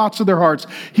proud in the thoughts of their hearts.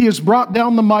 He has brought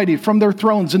down the mighty from their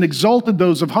thrones and exalted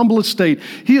those of humble estate.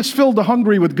 He has filled the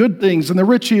hungry with good things, and the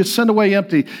rich He has sent away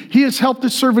empty. He has helped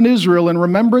His servant Israel in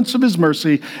remembrance of His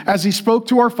mercy, as He spoke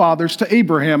to our fathers, to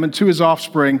Abraham, and to his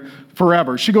offspring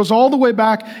forever. She goes all the way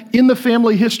back in the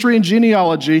family history and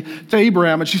genealogy to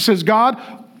Abraham, and she says, God,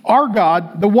 our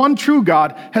God, the one true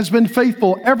God, has been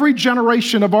faithful every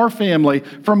generation of our family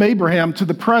from Abraham to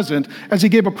the present, as He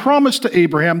gave a promise to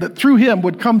Abraham that through him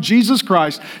would come Jesus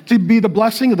Christ to be the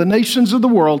blessing of the nations of the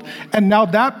world. And now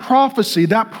that prophecy,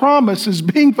 that promise is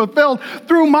being fulfilled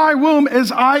through my womb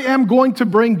as I am going to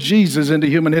bring Jesus into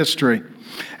human history.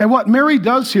 And what Mary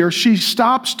does here, she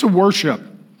stops to worship.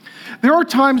 There are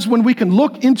times when we can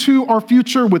look into our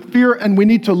future with fear, and we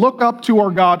need to look up to our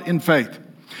God in faith.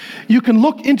 You can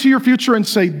look into your future and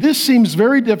say, this seems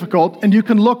very difficult, and you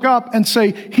can look up and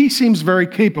say, He seems very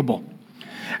capable.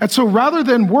 And so rather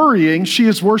than worrying, she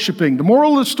is worshiping. The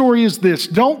moral of the story is this: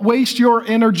 don't waste your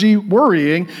energy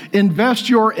worrying, invest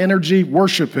your energy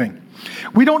worshiping.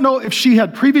 We don't know if she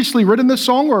had previously written this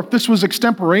song or if this was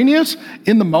extemporaneous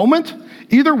in the moment.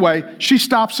 Either way, she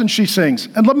stops and she sings.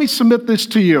 And let me submit this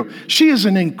to you. She is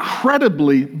an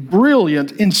incredibly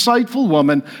brilliant, insightful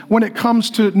woman when it comes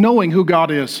to knowing who God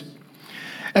is.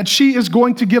 And she is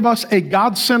going to give us a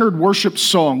God-centered worship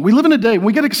song. We live in a day when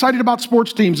we get excited about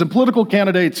sports teams and political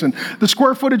candidates and the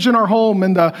square footage in our home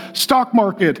and the stock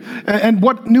market and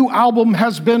what new album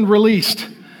has been released.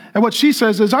 And what she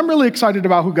says is, I'm really excited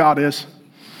about who God is.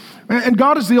 And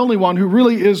God is the only one who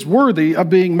really is worthy of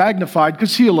being magnified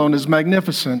because He alone is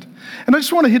magnificent. And I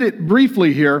just want to hit it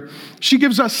briefly here. She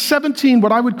gives us 17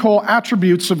 what I would call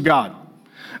attributes of God.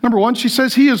 Number one, she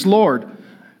says He is Lord,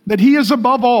 that He is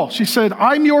above all. She said,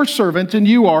 I'm your servant and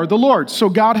you are the Lord. So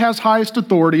God has highest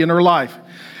authority in her life.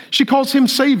 She calls Him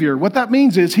Savior. What that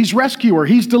means is He's rescuer,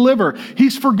 He's deliverer,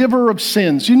 He's forgiver of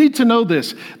sins. You need to know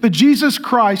this, that Jesus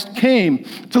Christ came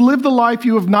to live the life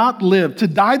you have not lived, to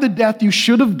die the death you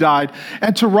should have died,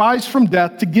 and to rise from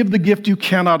death to give the gift you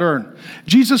cannot earn.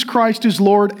 Jesus Christ is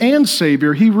Lord and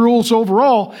Savior. He rules over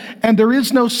all, and there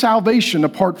is no salvation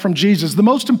apart from Jesus. The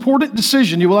most important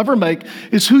decision you will ever make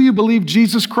is who you believe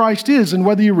Jesus Christ is and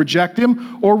whether you reject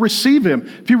Him or receive Him.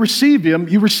 If you receive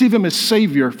Him as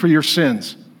Savior for your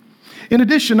sins. In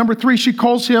addition, number three, she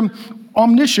calls Him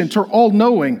omniscient or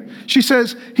all-knowing. She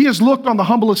says, He has looked on the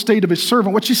humble estate of His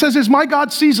servant. What she says is, my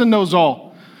God sees and knows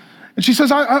all. And she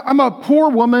says, I'm a poor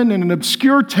woman in an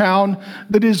obscure town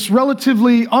that is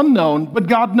relatively unknown, but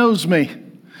God knows me.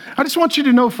 I just want you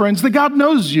to know, friends, that God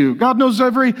knows you. God knows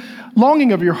every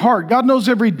longing of your heart. God knows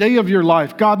every day of your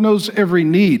life. God knows every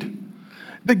need.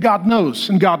 That God knows,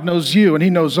 and God knows you, and He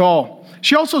knows all.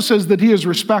 She also says that He is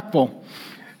respectful.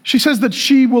 She says that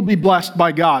she will be blessed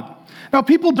by God. Now,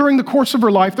 people during the course of her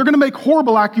life, they're going to make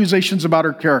horrible accusations about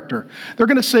her character. They're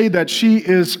going to say that she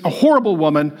is a horrible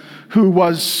woman who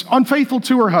was unfaithful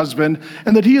to her husband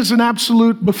and that he is an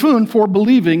absolute buffoon for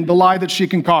believing the lie that she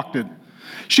concocted.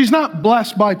 She's not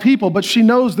blessed by people, but she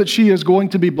knows that she is going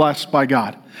to be blessed by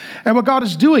God. And what God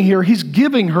is doing here, he's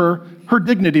giving her her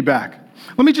dignity back.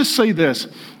 Let me just say this.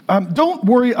 Don't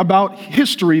worry about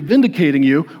history vindicating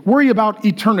you. Worry about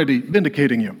eternity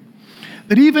vindicating you.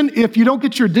 That even if you don't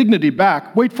get your dignity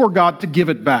back, wait for God to give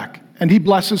it back. And he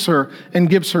blesses her and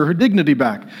gives her her dignity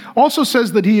back. Also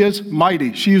says that he is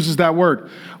mighty. She uses that word.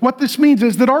 What this means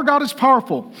is that our God is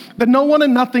powerful, that no one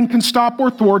and nothing can stop or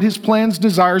thwart his plans,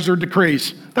 desires, or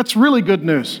decrees. That's really good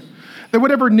news. That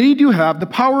whatever need you have, the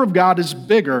power of God is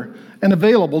bigger and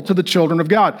available to the children of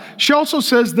God. She also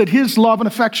says that his love and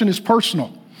affection is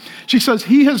personal. She says,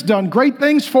 he has done great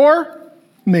things for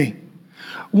me.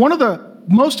 One of the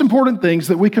most important things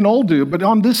that we can all do, but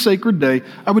on this sacred day,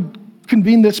 I would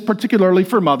convene this particularly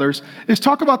for mothers, is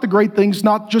talk about the great things,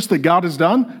 not just that God has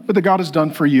done, but that God has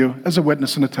done for you as a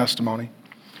witness and a testimony.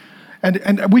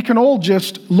 And we can all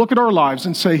just look at our lives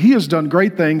and say, he has done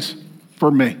great things for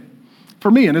me.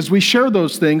 For me. And as we share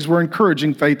those things, we're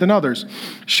encouraging faith in others.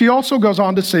 She also goes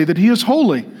on to say that he is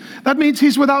holy. That means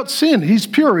he's without sin. He's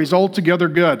pure. He's altogether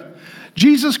good.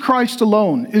 Jesus Christ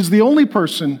alone is the only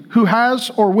person who has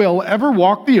or will ever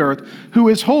walk the earth who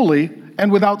is holy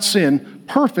and without sin,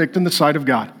 perfect in the sight of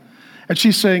God. And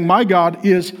she's saying, my God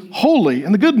is holy.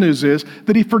 And the good news is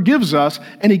that he forgives us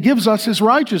and he gives us his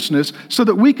righteousness so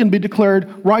that we can be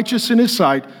declared righteous in his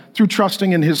sight through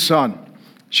trusting in his Son.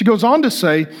 She goes on to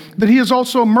say that he is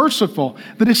also merciful,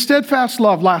 that his steadfast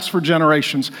love lasts for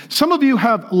generations. Some of you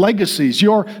have legacies.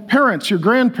 Your parents, your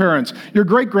grandparents, your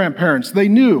great-grandparents, they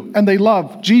knew and they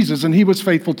loved Jesus and he was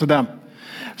faithful to them.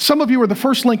 Some of you are the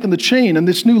first link in the chain and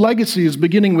this new legacy is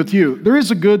beginning with you. There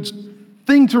is a good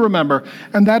thing to remember,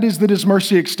 and that is that his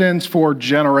mercy extends for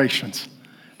generations.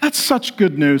 That's such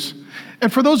good news.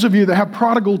 And for those of you that have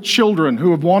prodigal children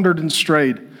who have wandered and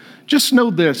strayed, just know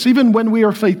this, even when we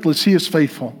are faithless, he is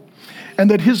faithful, and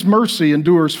that his mercy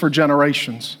endures for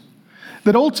generations.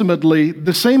 That ultimately,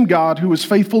 the same God who is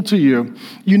faithful to you,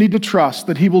 you need to trust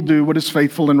that he will do what is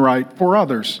faithful and right for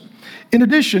others. In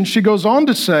addition, she goes on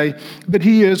to say that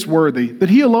he is worthy, that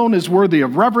he alone is worthy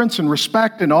of reverence and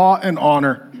respect and awe and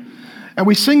honor. And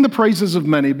we sing the praises of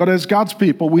many, but as God's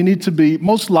people, we need to be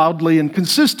most loudly and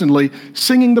consistently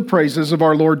singing the praises of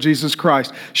our Lord Jesus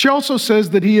Christ. She also says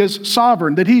that he is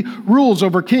sovereign, that he rules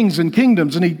over kings and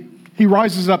kingdoms, and he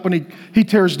rises up and he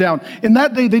tears down. In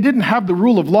that day, they didn't have the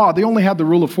rule of law. They only had the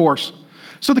rule of force.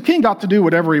 So the king got to do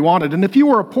whatever he wanted. And if you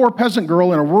were a poor peasant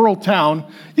girl in a rural town,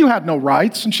 you had no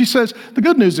rights. And she says, the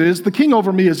good news is the king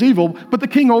over me is evil, but the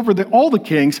king over all the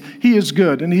kings, he is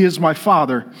good, and he is my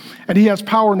father. And he has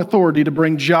power and authority to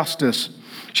bring justice.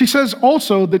 She says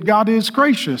also that God is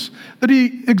gracious, that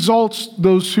he exalts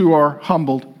those who are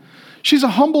humbled. She's a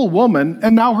humble woman,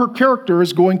 and now her character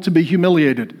is going to be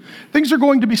humiliated. Things are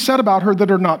going to be said about her that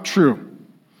are not true.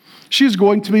 She is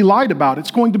going to be lied about.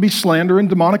 It's going to be slander and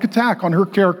demonic attack on her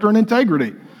character and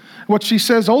integrity. What she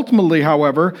says ultimately,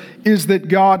 however, is that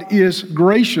God is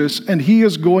gracious and he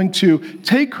is going to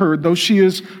take her, though she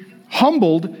is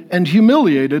humbled and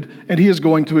humiliated, and he is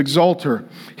going to exalt her.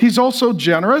 He's also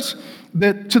generous,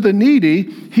 that to the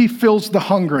needy, he fills the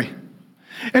hungry.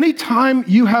 Anytime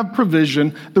you have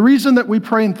provision, the reason that we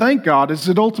pray and thank God is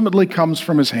it ultimately comes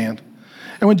from his hand.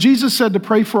 And when Jesus said to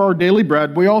pray for our daily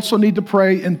bread, we also need to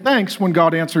pray in thanks when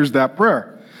God answers that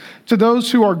prayer. To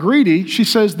those who are greedy, she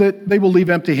says that they will leave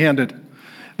empty-handed.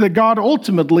 That God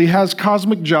ultimately has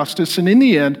cosmic justice, and in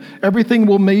the end, everything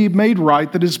will be made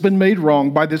right that has been made wrong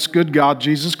by this good God,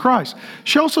 Jesus Christ.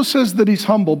 She also says that he's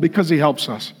humble because he helps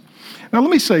us. Now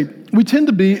let me say, we tend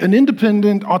to be an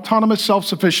independent, autonomous,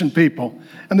 self-sufficient people.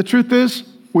 And the truth is,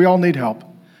 we all need help.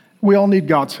 We all need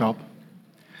God's help.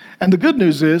 And the good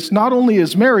news is, not only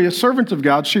is Mary a servant of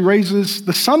God, she raises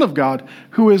the Son of God,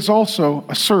 who is also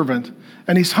a servant,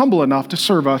 and he's humble enough to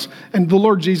serve us. And the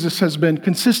Lord Jesus has been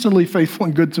consistently faithful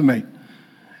and good to me.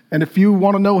 And if you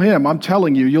want to know him, I'm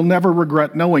telling you, you'll never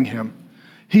regret knowing him.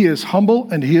 He is humble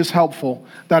and he is helpful.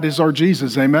 That is our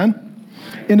Jesus, amen?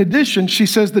 In addition, she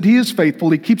says that he is faithful,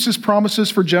 he keeps his promises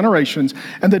for generations,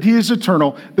 and that he is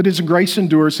eternal, that his grace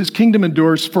endures, his kingdom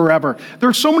endures forever. There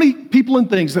are so many people and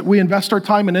things that we invest our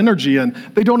time and energy in.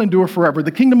 They don't endure forever.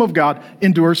 The kingdom of God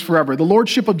endures forever. The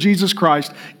lordship of Jesus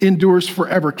Christ endures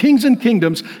forever. Kings and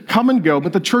kingdoms come and go,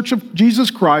 but the church of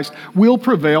Jesus Christ will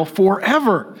prevail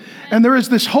forever. And there is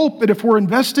this hope that if we're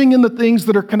investing in the things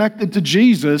that are connected to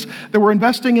Jesus, that we're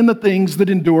investing in the things that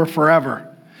endure forever.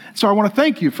 So I want to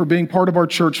thank you for being part of our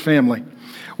church family.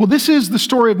 Well, this is the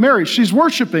story of Mary. She's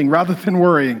worshiping rather than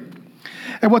worrying.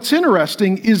 And what's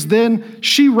interesting is then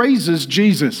she raises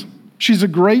Jesus. She's a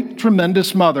great,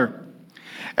 tremendous mother.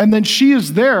 And then she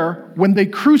is there when they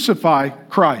crucify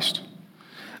Christ.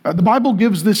 The Bible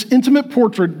gives this intimate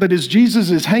portrait that is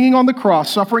Jesus is hanging on the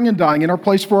cross, suffering and dying in our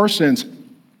place for our sins.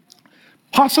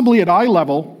 Possibly at eye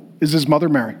level is his mother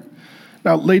Mary.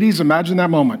 Now, ladies, imagine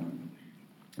that moment.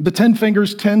 The 10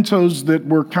 fingers, 10 toes that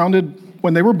were counted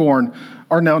when they were born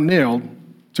are now nailed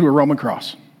to a Roman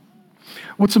cross.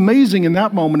 What's amazing in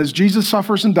that moment is Jesus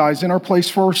suffers and dies in our place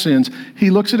for our sins.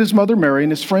 He looks at his mother Mary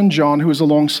and his friend John, who is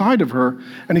alongside of her,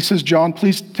 and he says, John,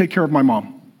 please take care of my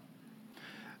mom.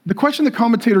 The question that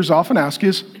commentators often ask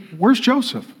is, where's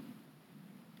Joseph?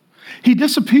 He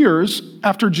disappears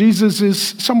after Jesus is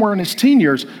somewhere in his teen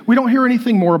years. We don't hear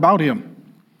anything more about him.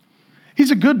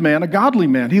 He's a good man, a godly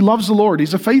man. He loves the Lord.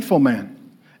 He's a faithful man.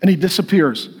 And he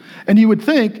disappears. And you would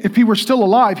think if he were still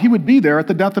alive, he would be there at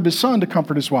the death of his son to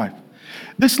comfort his wife.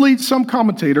 This leads some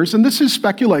commentators, and this is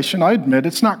speculation, I admit,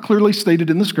 it's not clearly stated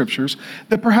in the scriptures,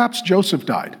 that perhaps Joseph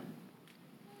died.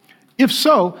 If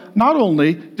so, not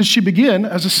only did she begin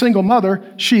as a single mother,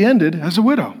 she ended as a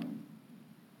widow.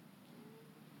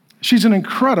 She's an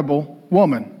incredible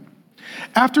woman.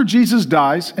 After Jesus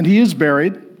dies and he is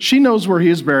buried, she knows where he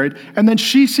is buried, and then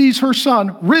she sees her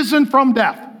son risen from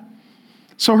death.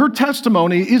 So her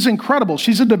testimony is incredible.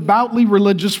 She's a devoutly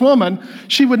religious woman.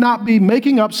 She would not be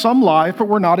making up some lie if it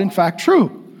were not in fact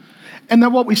true. And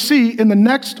then what we see in the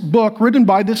next book written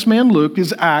by this man Luke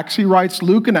is Acts. He writes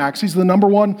Luke and Acts. He's the number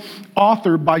one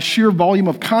author by sheer volume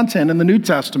of content in the New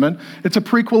Testament. It's a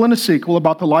prequel and a sequel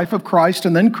about the life of Christ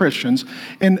and then Christians.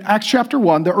 In Acts chapter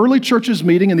 1, the early church is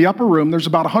meeting in the upper room. There's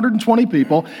about 120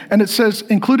 people. And it says,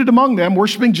 included among them,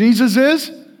 worshiping Jesus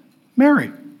is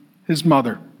Mary, his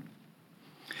mother.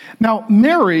 Now,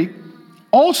 Mary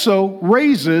also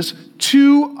raises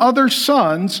two other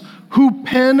sons who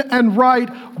pen and write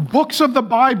books of the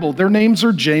Bible. Their names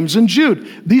are James and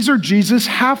Jude. These are Jesus'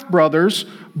 half-brothers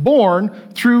born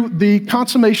through the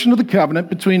consummation of the covenant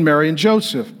between Mary and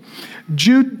Joseph.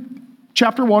 Jude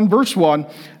chapter 1, verse 1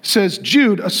 says,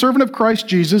 Jude, a servant of Christ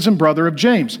Jesus and brother of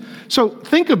James. So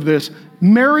think of this.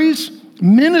 Mary's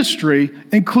ministry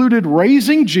included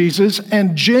raising Jesus,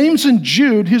 and James and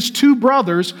Jude, his two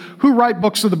brothers, who write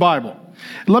books of the Bible.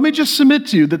 Let me just submit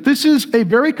to you that this is a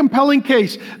very compelling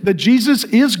case that Jesus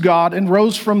is God and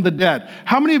rose from the dead.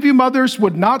 How many of you mothers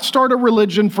would not start a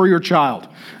religion for your child?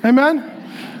 Amen?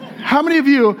 How many of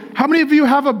you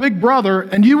have a big brother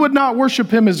and you would not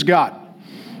worship him as God?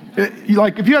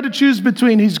 Like if you had to choose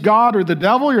between he's God or the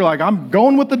devil, you're like, I'm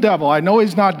going with the devil. I know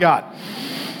he's not God.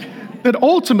 That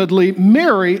ultimately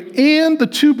Mary and the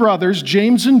two brothers,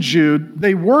 James and Jude,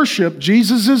 they worship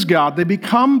Jesus as God. They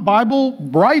become Bible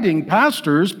writing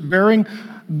pastors, bearing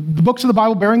the books of the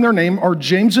Bible bearing their name are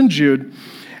James and Jude.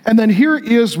 And then here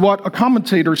is what a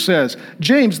commentator says.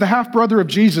 James, the half-brother of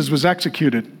Jesus, was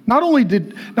executed. Now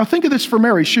think of this for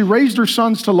Mary. She raised her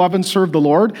sons to love and serve the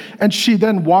Lord, and she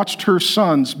then watched her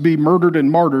sons be murdered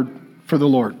and martyred for the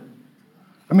Lord.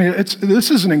 I mean, this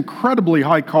is an incredibly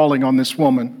high calling on this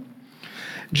woman.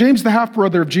 James, the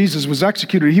half-brother of Jesus, was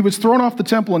executed. He was thrown off the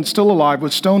temple and still alive,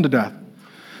 was stoned to death.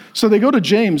 So they go to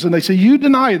James and they say, you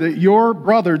deny that your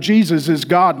brother Jesus is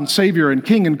God and Savior and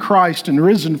King and Christ and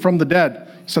risen from the dead.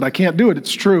 He said, I can't do it.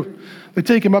 It's true. They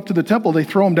take him up to the temple. They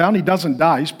throw him down. He doesn't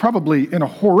die. He's probably in a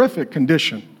horrific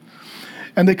condition.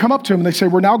 And they come up to him and they say,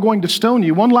 we're now going to stone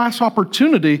you. One last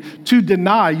opportunity to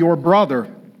deny your brother.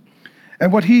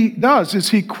 And what he does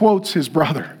is he quotes his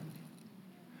brother.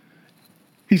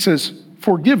 He says,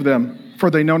 forgive them,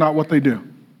 for they know not what they do.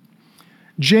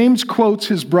 James quotes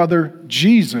his brother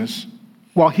Jesus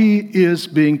while he is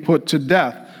being put to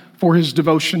death for his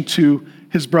devotion to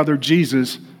his brother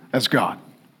Jesus as God.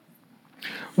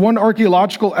 One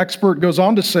archaeological expert goes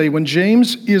on to say, when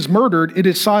James is murdered, it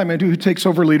is Simon who takes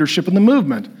over leadership in the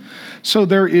movement. So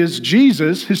there is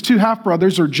Jesus, his two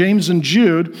half-brothers are James and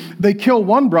Jude. They kill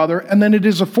one brother, and then it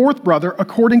is a fourth brother,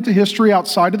 according to history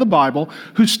outside of the Bible,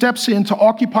 who steps in to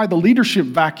occupy the leadership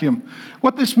vacuum.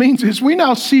 What this means is we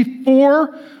now see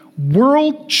four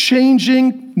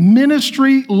world-changing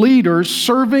ministry leaders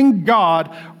serving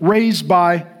God raised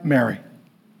by Mary.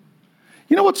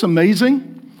 You know what's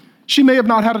amazing? She may have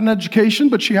not had an education,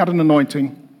 but she had an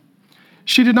anointing.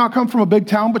 She did not come from a big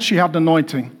town, but she had an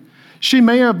anointing. She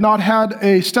may have not had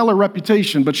a stellar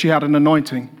reputation, but she had an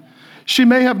anointing. She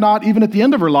may have not, even at the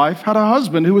end of her life, had a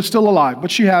husband who was still alive,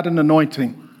 but she had an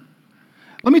anointing.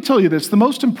 Let me tell you this, the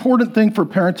most important thing for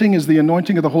parenting is the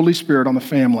anointing of the Holy Spirit on the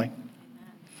family.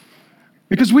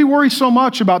 Because we worry so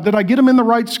much about, did I get them in the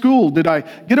right school? Did I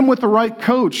get them with the right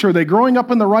coach? Are they growing up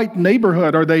in the right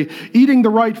neighborhood? Are they eating the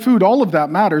right food? All of that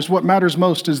matters. What matters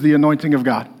most is the anointing of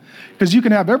God. Because you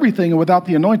can have everything, and without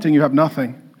the anointing, you have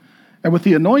nothing. And with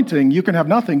the anointing, you can have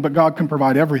nothing, but God can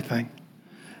provide everything.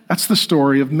 That's the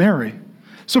story of Mary.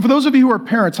 So for those of you who are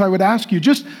parents, I would ask you,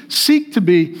 just seek to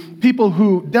be people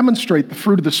who demonstrate the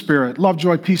fruit of the Spirit: love,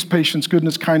 joy, peace, patience,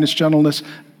 goodness, kindness, gentleness,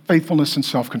 faithfulness, and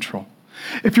self-control.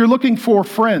 If you're looking for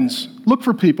friends, look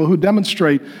for people who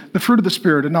demonstrate the fruit of the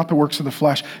Spirit and not the works of the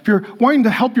flesh. If you're wanting to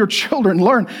help your children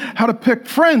learn how to pick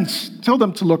friends, tell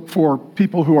them to look for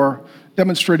people who are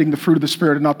demonstrating the fruit of the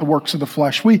Spirit and not the works of the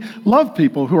flesh. We love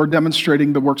people who are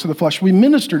demonstrating the works of the flesh. We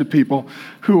minister to people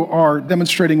who are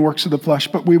demonstrating works of the flesh,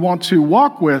 but we want to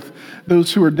walk with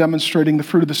those who are demonstrating the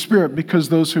fruit of the Spirit, because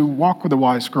those who walk with the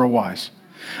wise grow wise.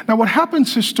 Now, what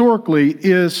happens historically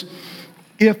is,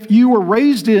 if you were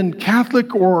raised in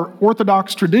Catholic or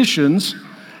Orthodox traditions,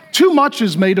 too much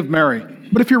is made of Mary.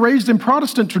 But if you're raised in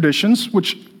Protestant traditions,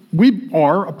 which we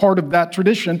are a part of that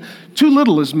tradition, too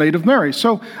little is made of Mary.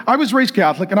 So I was raised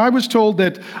Catholic, and I was told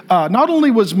that not only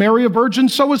was Mary a virgin,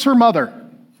 so was her mother.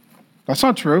 That's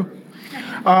not true.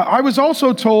 I was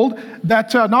also told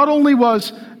that not only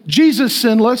was Jesus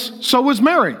sinless, so was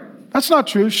Mary. That's not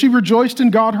true. She rejoiced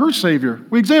in God, her Savior.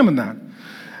 We examined that.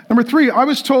 Number 3, I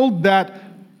was told that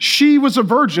she was a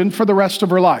virgin for the rest of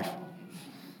her life.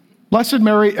 Blessed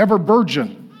Mary, ever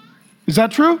virgin. Is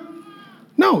that true?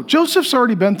 No, Joseph's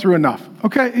already been through enough,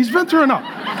 okay? He's been through enough.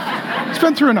 He's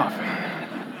been through enough.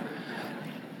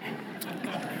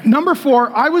 Number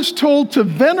 4, I was told to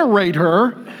venerate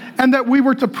her and that we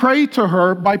were to pray to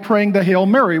her by praying the Hail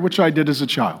Mary, which I did as a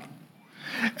child.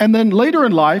 And then later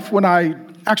in life, when I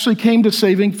actually came to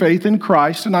saving faith in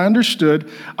Christ and I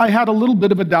understood, I had a little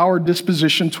bit of a dour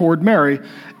disposition toward Mary.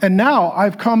 And now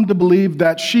I've come to believe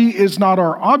that she is not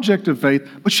our object of faith,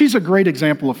 but she's a great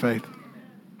example of faith.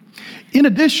 In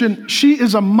addition, she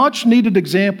is a much needed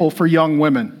example for young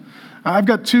women. I've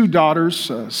got 2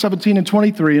 daughters, 17 and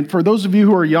 23, and for those of you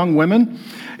who are young women,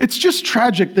 it's just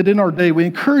tragic that in our day we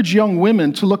encourage young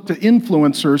women to look to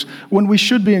influencers when we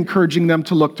should be encouraging them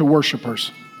to look to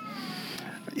worshipers.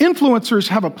 Influencers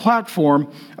have a platform,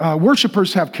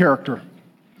 worshipers have character.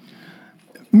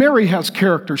 Mary has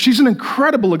character. She's an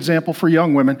incredible example for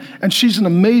young women, and she's an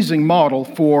amazing model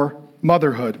for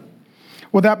motherhood.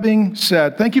 With that being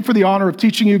said, thank you for the honor of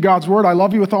teaching you God's Word. I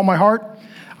love you with all my heart.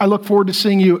 I look forward to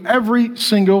seeing you every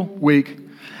single week.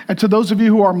 And to those of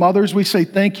you who are mothers, we say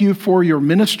thank you for your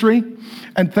ministry,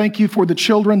 and thank you for the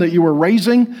children that you are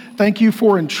raising. Thank you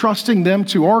for entrusting them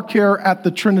to our care at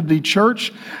the Trinity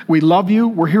Church. We love you.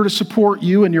 We're here to support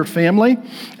you and your family.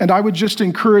 And I would just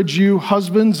encourage you,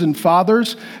 husbands and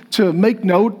fathers, to make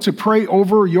note, to pray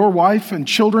over your wife and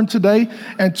children today,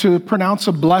 and to pronounce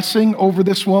a blessing over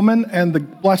this woman and the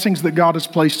blessings that God has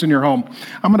placed in your home.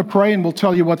 I'm going to pray and we'll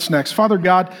tell you what's next. Father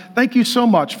God, thank you so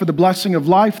much for the blessing of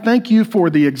life. Thank you for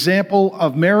the example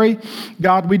of Mary.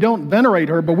 God, we don't venerate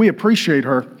her, but we appreciate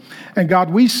her. And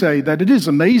God, we say that it is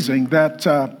amazing that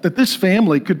this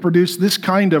family could produce this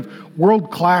kind of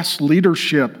world-class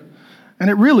leadership. And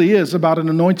it really is about an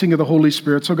anointing of the Holy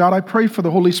Spirit. So God, I pray for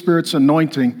the Holy Spirit's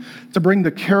anointing to bring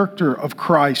the character of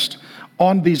Christ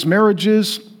on these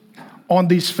marriages, on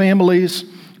these families,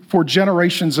 for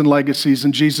generations and legacies.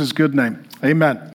 In Jesus' good name, amen.